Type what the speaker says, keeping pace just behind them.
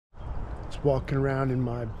Just walking around in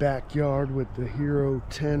my backyard with the Hero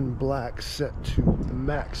 10 Black set to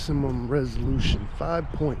maximum resolution,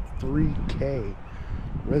 5.3K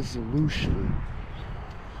resolution,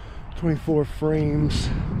 24 frames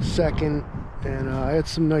a second, and I had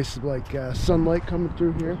some nice sunlight coming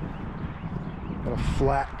through here. Got a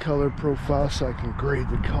flat color profile so I can grade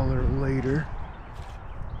the color later.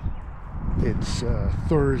 It's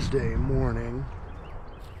Thursday morning.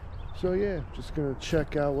 So yeah, just gonna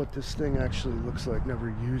check out what this thing actually looks like. Never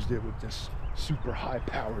used it with this super high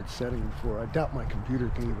powered setting before. I doubt my computer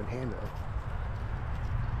can even handle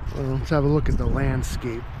it. Well, let's have a look at the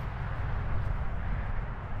landscape.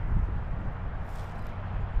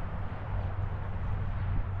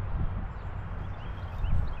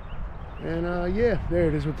 And yeah, there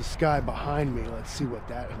it is with the sky behind me. Let's see what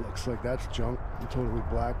that looks like. That's junk. Totally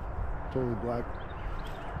black. Totally black.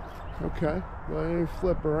 Okay, well, let me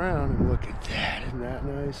flip around and look at that. Isn't that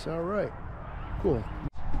nice? All right, cool.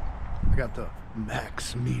 I got the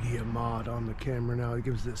Max Media mod on the camera now. It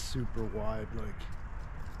gives this super wide,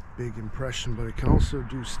 big impression, but it can also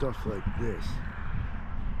do stuff like this.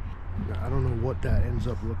 Now, I don't know what that ends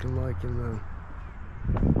up looking like in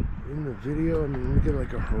the video. I mean, we get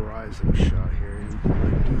like a horizon shot here, and you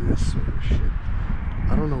can do this sort of shit.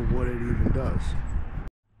 I don't know what it even does.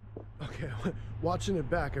 Okay, watching it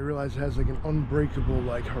back, I realized it has like an unbreakable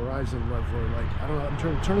horizon leveler. I don't know, I'm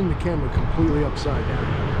turning the camera completely upside down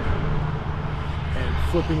and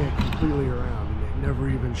flipping it completely around, and it never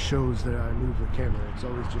even shows that I move the camera. It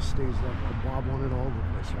always just stays level. I bob on it all over the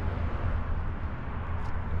place right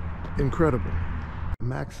now. Incredible.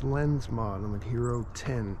 Max lens mod on the Hero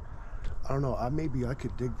 10. I don't know, maybe I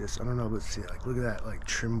could dig this. I don't know, but see, look at that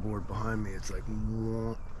trim board behind me. It's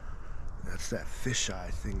that's that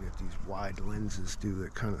fisheye thing that these wide lenses do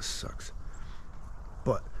that kind of sucks.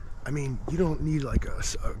 But I mean, you don't need a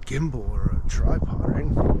gimbal or a tripod or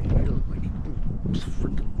anything. I mean, you don't you can just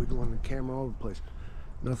freaking wiggle on the camera all over the place.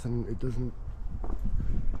 Nothing. It doesn't.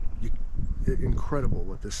 Incredible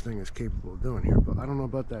what this thing is capable of doing here. But I don't know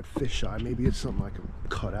about that fisheye. Maybe it's something I can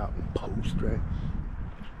cut out and post, right?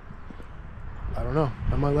 I don't know.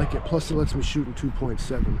 I might like it. Plus, it lets me shoot in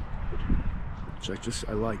 2.7. Which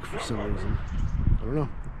I like for some reason. I don't know.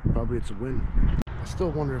 Probably it's a win. I still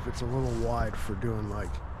wonder if it's a little wide for doing like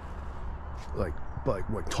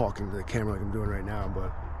talking to the camera like I'm doing right now,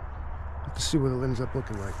 but I have to see what it ends up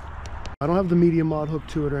looking like. I don't have the media mod hooked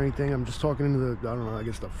to it or anything. I'm just talking into the, I don't know, I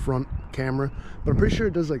guess the front camera, but I'm pretty sure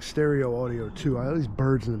it does stereo audio too. I have these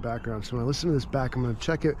birds in the background, so when I listen to this back, I'm gonna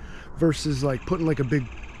check it versus putting a big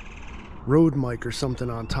Rode mic or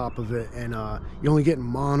something on top of it, and you only get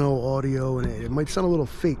mono audio, and it might sound a little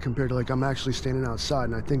fake compared to I'm actually standing outside,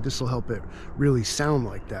 and I think this will help it really sound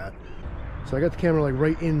like that. So I got the camera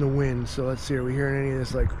right in the wind, so let's see, are we hearing any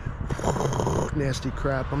of this nasty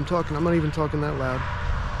crap? I'm not even talking that loud.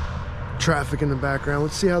 Traffic in the background.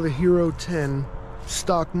 Let's see how the Hero 10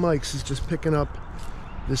 stock mics is just picking up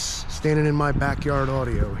this standing in my backyard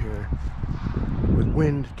audio here with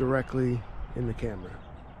wind directly in the camera.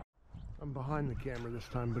 I'm behind the camera this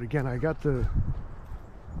time, but again, I got the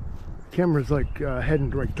camera's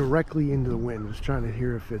heading directly into the wind. Just trying to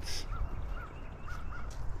hear if it's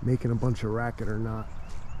making a bunch of racket or not.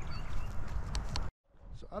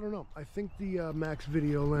 So I don't know. I think the Max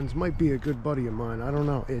video lens might be a good buddy of mine. I don't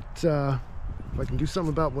know. If I can do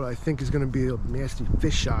something about what I think is going to be a nasty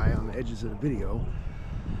fisheye on the edges of the video,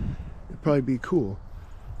 it'd probably be cool.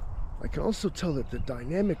 I can also tell that the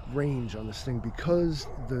dynamic range on this thing, because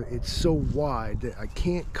it's so wide that I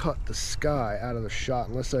can't cut the sky out of the shot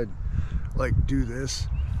unless I do this.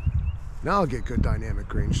 Now I'll get good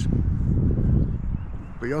dynamic range.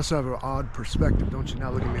 But you also have an odd perspective, don't you? Now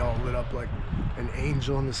look at me all lit up like an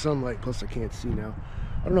angel in the sunlight. Plus I can't see now.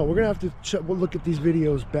 I don't know. We're gonna have to we'll look at these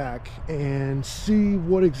videos back and see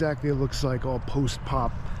what exactly it looks like all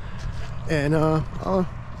post-pop, and I'll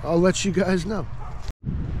let you guys know.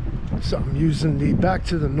 So I'm using the back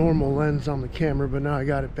to the normal lens on the camera, but now I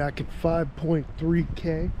got it back at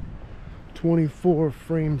 5.3K, 24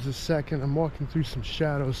 frames a second. I'm walking through some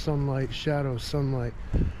shadow sunlight.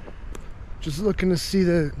 Just looking to see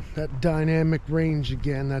that dynamic range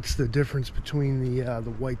again. That's the difference between the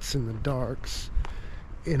whites and the darks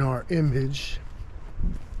in our image.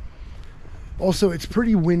 Also, it's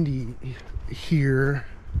pretty windy here.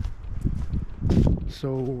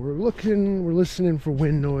 So we're listening for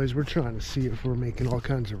wind noise. We're trying to see if we're making all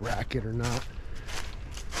kinds of racket or not.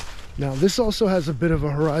 Now this also has a bit of a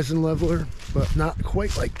horizon leveler, but not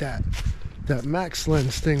quite like that Max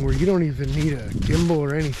lens thing where you don't even need a gimbal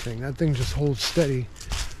or anything. That thing just holds steady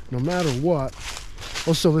no matter what.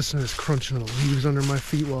 Also listen to this crunching of the leaves under my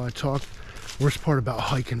feet while I talk. Worst part about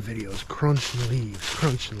hiking videos, crunching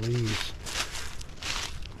leaves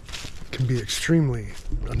can be extremely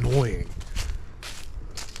annoying.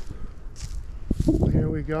 Here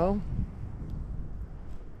we go.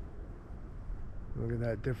 Look at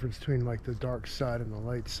that difference between like the dark side and the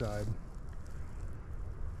light side.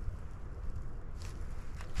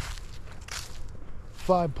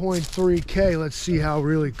 $5.3K. Let's see how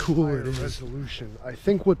really cool it is. Resolution. I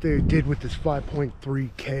think what they did with this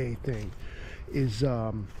 5.3K thing is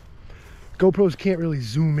GoPros can't really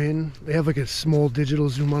zoom in. They have like a small digital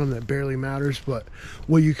zoom on them that barely matters, but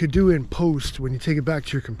what you could do in post when you take it back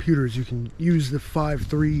to your computers, you can use the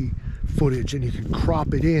 5.3 footage and you can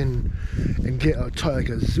crop it in and get like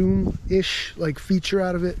a zoom-ish like feature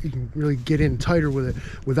out of it. You can really get in tighter with it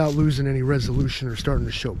without losing any resolution or starting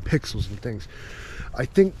to show pixels and things. I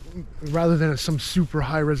think rather than some super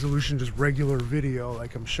high resolution, just regular video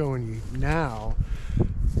like I'm showing you now,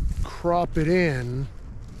 crop it in,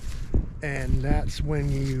 and that's when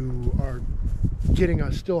you are getting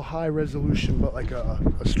a still high resolution but like a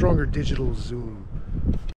stronger digital zoom.